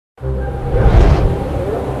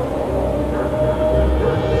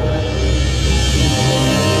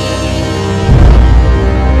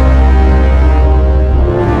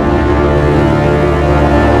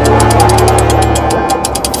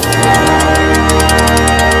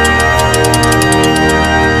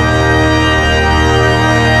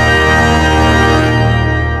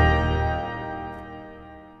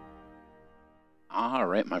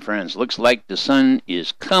friends. Looks like the sun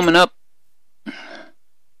is coming up.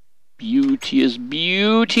 Beauteous,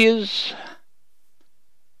 beauteous.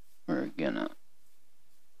 We're gonna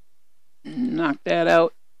knock that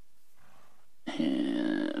out.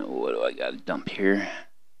 And what do I got to dump here?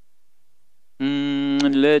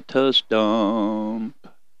 Let us dump.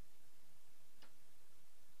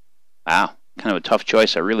 Wow, kind of a tough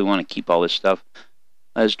choice. I really want to keep all this stuff.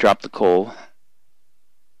 Let's drop the coal.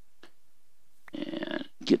 And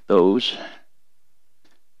get those.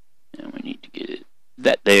 And we need to get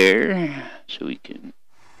that there. So we can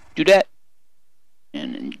do that.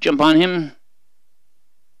 And then jump on him.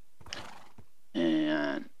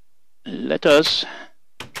 And let us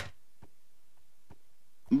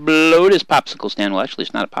blow this popsicle stand. Well, actually,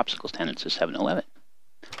 it's not a popsicle stand. It's a 7-Eleven.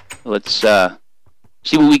 Let's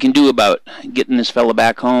see what we can do about getting this fella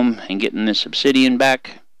back home and getting this obsidian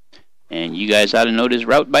back. And you guys ought to know his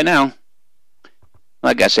route by now.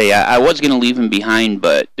 Like I say, I was going to leave him behind,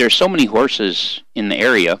 but there's so many horses in the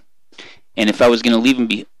area. And if I was going to leave him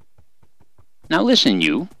behind... Now listen,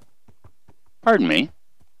 you. Pardon me.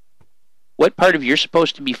 What part of you're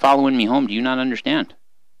supposed to be following me home do you not understand?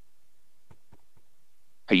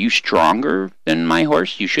 Are you stronger than my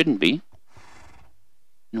horse? You shouldn't be.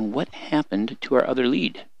 Now, what happened to our other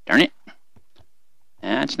lead? Darn it.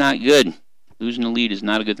 That's not good. Losing the lead is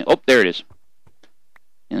not a good thing. Oh, there it is.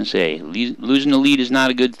 I'm going to say, losing the lead is not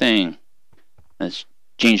a good thing. Let's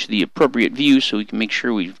change to the appropriate view so we can make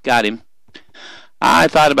sure we've got him. I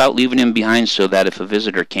thought about leaving him behind so that if a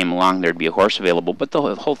visitor came along, there'd be a horse available. But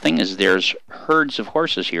the whole thing is there's herds of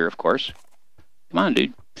horses here, of course. Come on,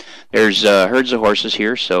 dude. There's herds of horses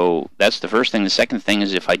here, so that's the first thing. The second thing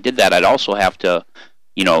is if I did that, I'd also have to,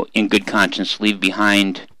 you know, in good conscience, leave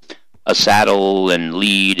behind a saddle and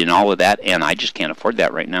lead and all of that, and I just can't afford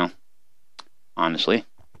that right now. Honestly.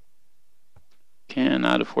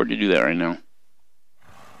 Cannot afford to do that right now.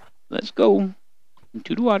 Let's go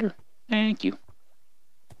into the water. Thank you.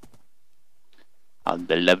 All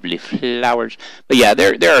the lovely flowers. But yeah,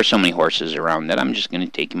 there are so many horses around that I'm just going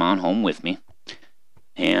to take him on home with me.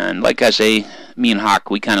 And like I say, me and Hawk,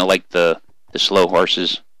 we kind of like the slow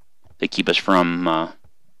horses. They keep us from...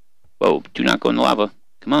 whoa, do not go in the lava.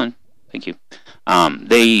 Come on. Thank you.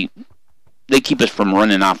 They keep us from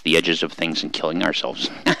running off the edges of things and killing ourselves.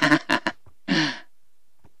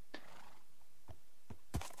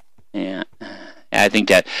 Yeah. I think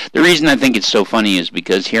that the reason I think it's so funny is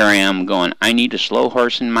because here I am going, I need a slow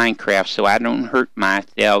horse in Minecraft so I don't hurt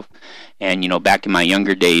myself. And, you know, back in my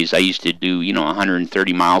younger days, I used to do, you know,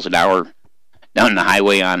 130 miles an hour down the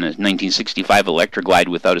highway on a 1965 Electroglide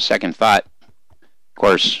without a second thought. Of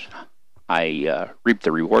course, I reaped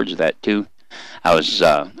the rewards of that, too. I was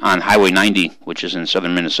on Highway 90, which is in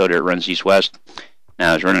southern Minnesota. It runs east-west. And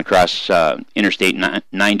I was running across Interstate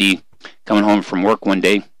 90, coming home from work one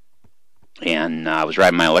day. And I was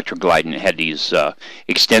riding my Electroglide, and it had these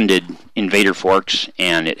extended invader forks,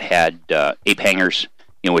 and it had ape hangers,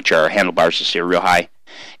 you know, which are handlebars to stay real high.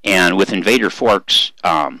 And with invader forks,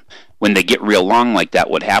 when they get real long like that,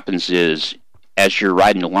 what happens is, as you're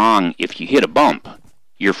riding along, if you hit a bump,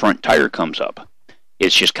 your front tire comes up.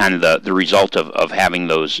 It's just kind of the result of having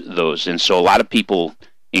those. And so a lot of people,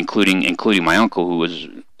 including my uncle, who was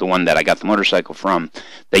the one that I got the motorcycle from,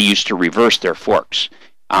 they used to reverse their forks.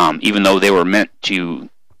 Even though they were meant to,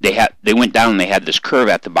 they went down and they had this curve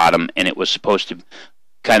at the bottom, and it was supposed to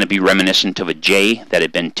kind of be reminiscent of a J that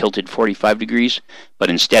had been tilted 45 degrees, but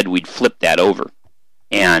instead we'd flip that over.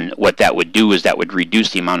 And what that would do is that would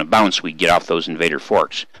reduce the amount of bounce we'd get off those invader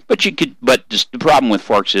forks. But just the problem with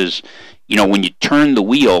forks is, you know, when you turn the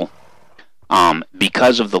wheel,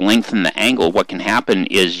 because of the length and the angle, what can happen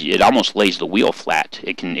is it almost lays the wheel flat.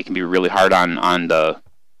 It can be really hard on the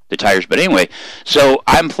tires. But anyway, so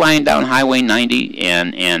I'm flying down Highway 90,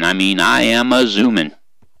 and I mean, I am a zooming.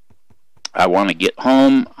 I want to get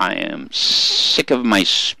home. I am sick of my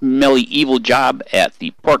smelly, evil job at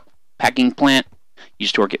the pork packing plant.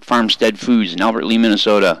 Used to work at Farmstead Foods in Albert Lea,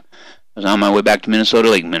 Minnesota. I was on my way back to Minnesota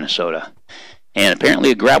Lake, Minnesota. And apparently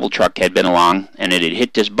a gravel truck had been along, and it had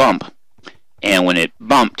hit this bump. And when it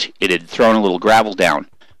bumped, it had thrown a little gravel down.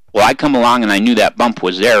 Well, I come along, and I knew that bump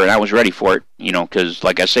was there, and I was ready for it, you know, because,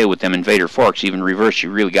 like I say, with them invader forks, even reverse,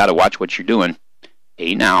 you really got to watch what you're doing.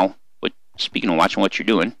 Hey, now, speaking of watching what you're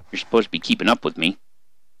doing, you're supposed to be keeping up with me.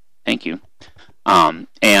 Thank you.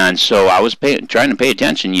 And so I was trying to pay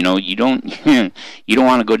attention. You know, you don't you don't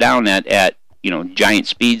want to go down at you know, giant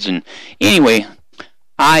speeds. And anyway,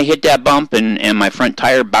 I hit that bump, and my front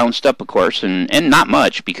tire bounced up, of course, and not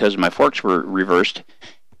much because my forks were reversed.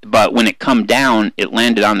 But when it come down, it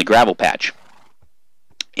landed on the gravel patch.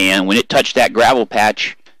 And when it touched that gravel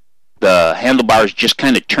patch, the handlebars just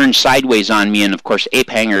kind of turn sideways on me, and of course ape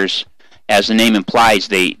hangers, as the name implies,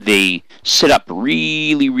 they sit up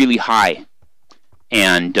really, really high.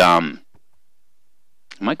 And am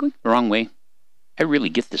I going the wrong way? I really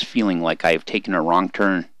get this feeling like I've taken a wrong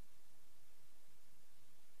turn.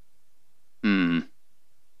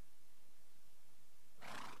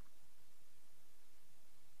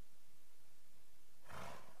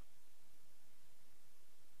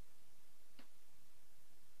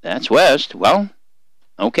 That's west. Well,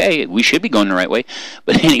 okay, we should be going the right way.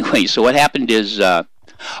 But anyway, so what happened is,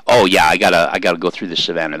 oh yeah, I gotta go through the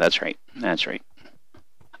savannah. That's right. That's right.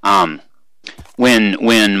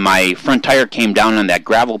 When my front tire came down on that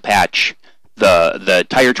gravel patch, the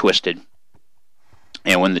tire twisted.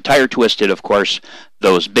 And when the tire twisted, of course,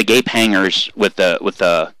 those big ape hangers with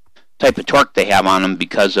the type of torque they have on them,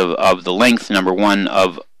 because of the length, number one,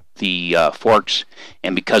 of the forks,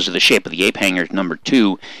 and because of the shape of the ape hangers, number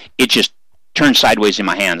two, it just turned sideways in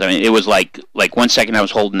my hands. I mean, it was like 1 second I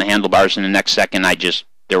was holding the handlebars, and the next second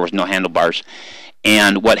there was no handlebars.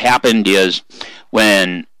 And what happened is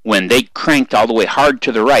when they cranked all the way hard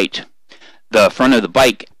to the right, the front of the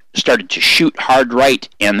bike started to shoot hard right,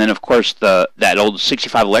 and then of course that old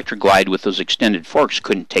 65 Electric Glide with those extended forks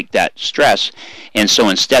couldn't take that stress, and so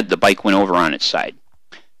instead the bike went over on its side.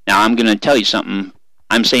 Now I'm going to tell you something.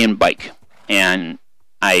 I'm saying bike, and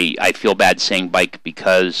I feel bad saying bike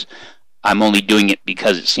because I'm only doing it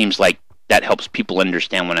because it seems like that helps people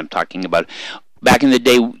understand what I'm talking about. Back in the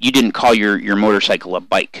day, you didn't call your motorcycle a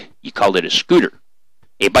bike. You called it a scooter.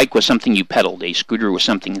 A bike was something you pedaled. A scooter was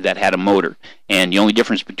something that had a motor. And the only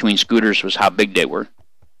difference between scooters was how big they were.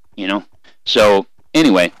 You know? So,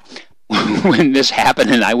 anyway, when this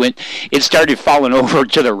happened and it started falling over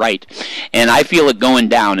to the right. And I feel it going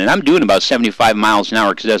down. And I'm doing about 75 miles an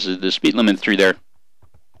hour because that's the speed limit through there.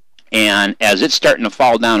 And as it's starting to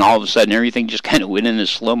fall down, all of a sudden everything just kind of went into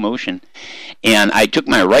slow motion. And I took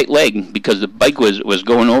my right leg, because the bike was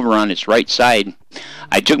going over on its right side.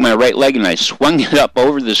 I took my right leg and I swung it up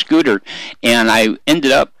over the scooter, and I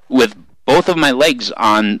ended up with both of my legs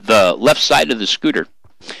on the left side of the scooter,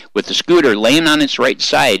 with the scooter laying on its right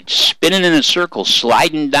side, spinning in a circle,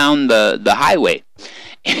 sliding down the highway.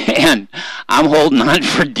 And I'm holding on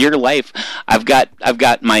for dear life. I've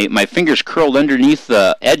got my fingers curled underneath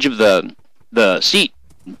the edge of the seat,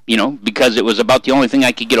 you know, because it was about the only thing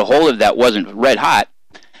I could get a hold of that wasn't red hot.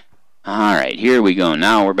 All right, here we go.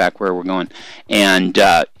 Now we're back where we're going. And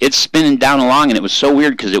it's spinning down along, and it was so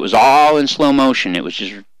weird because it was all in slow motion. It was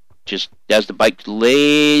just as the bike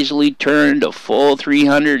lazily turned a full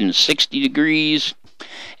 360 degrees,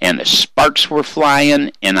 and the sparks were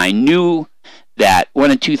flying, and I knew that one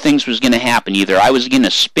of two things was going to happen. Either I was going to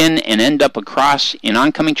spin and end up across in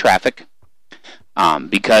oncoming traffic,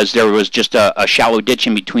 because there was just a shallow ditch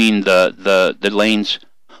in between the lanes,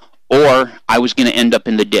 or I was going to end up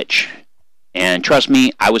in the ditch. And trust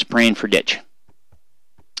me, I was praying for ditch.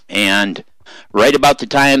 And right about the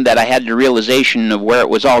time that I had the realization of where it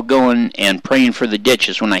was all going and praying for the ditch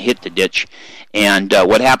is when I hit the ditch. And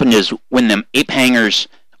what happened is when the ape hangers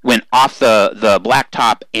went off the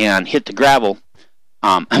blacktop and hit the gravel,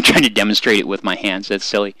 I'm trying to demonstrate it with my hands. That's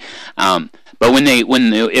silly. But when it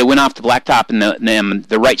went off the blacktop and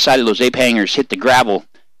the right side of those ape hangers hit the gravel,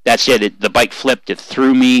 that's it. The bike flipped. It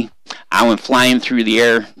threw me. I went flying through the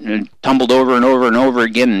air and tumbled over and over and over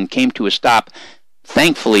again and came to a stop.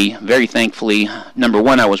 Thankfully, very thankfully, number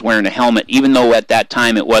one, I was wearing a helmet, even though at that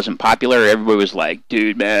time it wasn't popular. Everybody was like,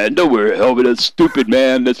 dude, man, don't wear a helmet. That's stupid,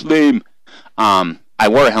 man. That's lame. I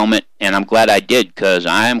wore a helmet, and I'm glad I did, because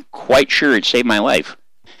I'm quite sure it saved my life.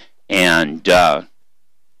 And the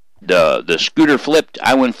scooter flipped.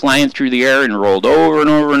 I went flying through the air and rolled over and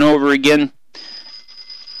over and over again.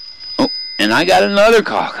 Oh, and I got another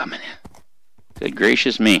call coming in. Good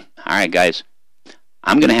gracious me. All right, guys.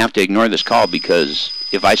 I'm going to have to ignore this call, because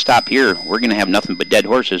if I stop here, we're going to have nothing but dead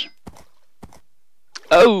horses.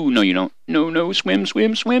 Oh, no, you don't. No, swim,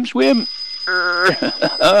 swim, swim, swim.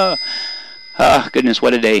 Ah, goodness,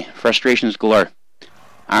 what a day. Frustrations galore.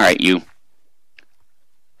 All right, you. I'm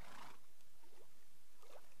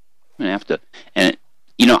going to have to... And,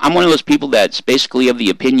 you know, I'm one of those people that's basically of the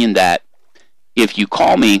opinion that if you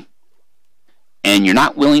call me and you're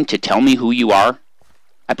not willing to tell me who you are,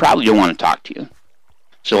 I probably don't want to talk to you.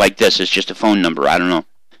 So like this, it's just a phone number. I don't know.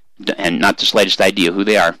 And not the slightest idea who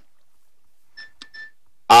they are.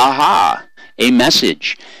 Aha! A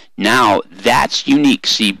message. Now, that's unique,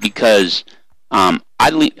 see, because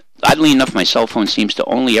oddly enough, my cell phone seems to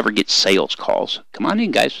only ever get sales calls. Come on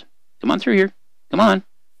in, guys. Come on through here. Come on.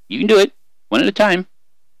 You can do it. One at a time.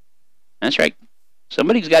 That's right.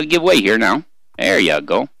 Somebody's got to give way here now. There you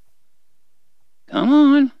go. Come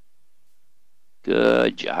on.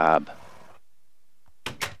 Good job.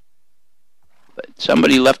 But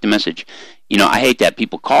somebody left a message. You know, I hate that.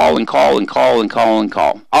 People call and call and call and call and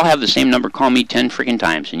call. I'll have the same number call me 10 freaking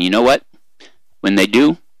times. And you know what? When they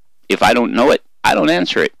do, if I don't know it, I don't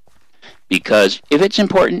answer it. Because if it's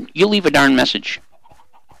important, you leave a darn message.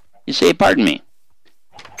 You say, pardon me.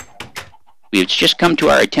 It's just come to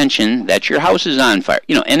our attention that your house is on fire.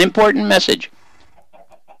 You know, an important message.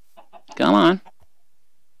 Come on.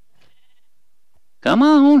 Come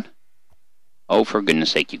on. Oh, for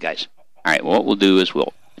goodness sake, you guys. All right, well, what we'll do is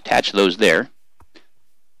we'll attach those there.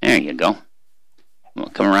 There you go. We'll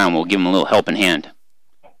come around. We'll give them a little helping hand.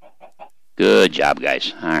 Good job,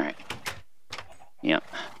 guys. All right. Yep.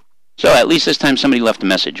 So at least this time somebody left a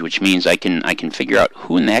message, which means I can figure out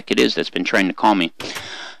who in the heck it is that's been trying to call me.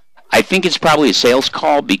 I think it's probably a sales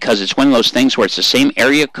call because it's one of those things where it's the same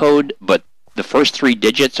area code, but the first 3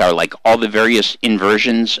 digits are like all the various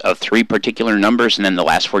inversions of 3 particular numbers, and then the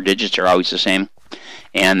last 4 digits are always the same.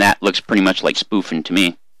 And that looks pretty much like spoofing to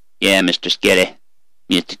me. Yeah, Mr. Sketty.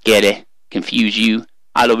 Mr. Sketty. Confuse you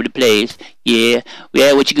all over the place. Yeah.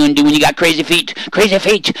 Yeah, what you gonna do when you got crazy feet? Crazy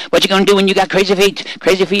feet. What you gonna do when you got crazy feet?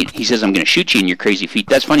 Crazy feet. He says, I'm gonna shoot you in your crazy feet.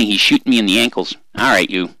 That's funny. He's shooting me in the ankles. All right,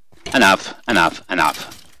 you. Enough. Enough.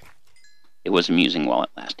 Enough. It was amusing while it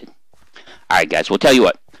lasted. All right, guys. We'll tell you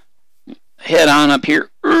what. Head on up here.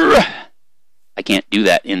 I can't do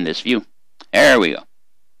that in this view. There we go.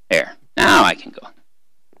 There. Now I can go.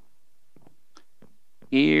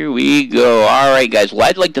 Here we go. All right, guys. Well,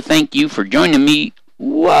 I'd like to thank you for joining me.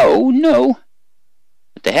 Whoa, no.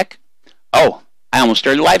 What the heck? Oh, I almost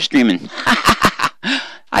started live streaming.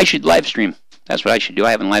 I should live stream. That's what I should do.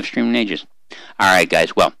 I haven't live streamed in ages. All right,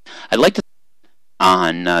 guys. Well, I'd like to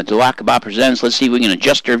on Delacaba Presents. Let's see if we can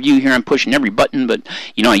adjust our view here. I'm pushing every button, but,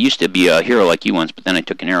 you know, I used to be a hero like you once, but then I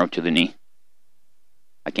took an arrow to the knee.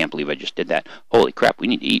 I can't believe I just did that. Holy crap, we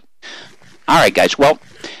need to eat. All right, guys. Well,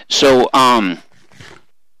 so,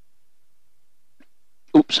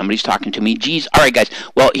 oops, somebody's talking to me. Jeez. All right, guys.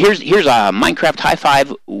 Well, here's a Minecraft high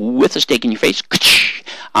five with a steak in your face.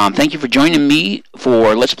 Thank you for joining me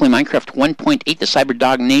for Let's Play Minecraft 1.8, the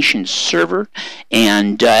Cyberdog Nation server.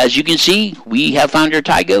 And as you can see, we have found our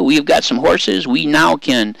taiga. We have got some horses. We now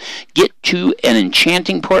can get to an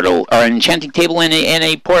enchanting portal, or an enchanting table in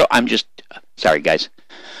a portal. I'm just, sorry, guys.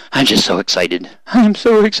 I'm just so excited. I'm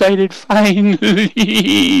so excited.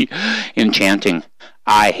 Finally. Enchanting.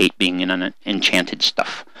 I hate being in enchanted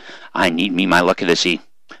stuff. I need me my luck of the sea.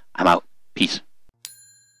 I'm out. Peace.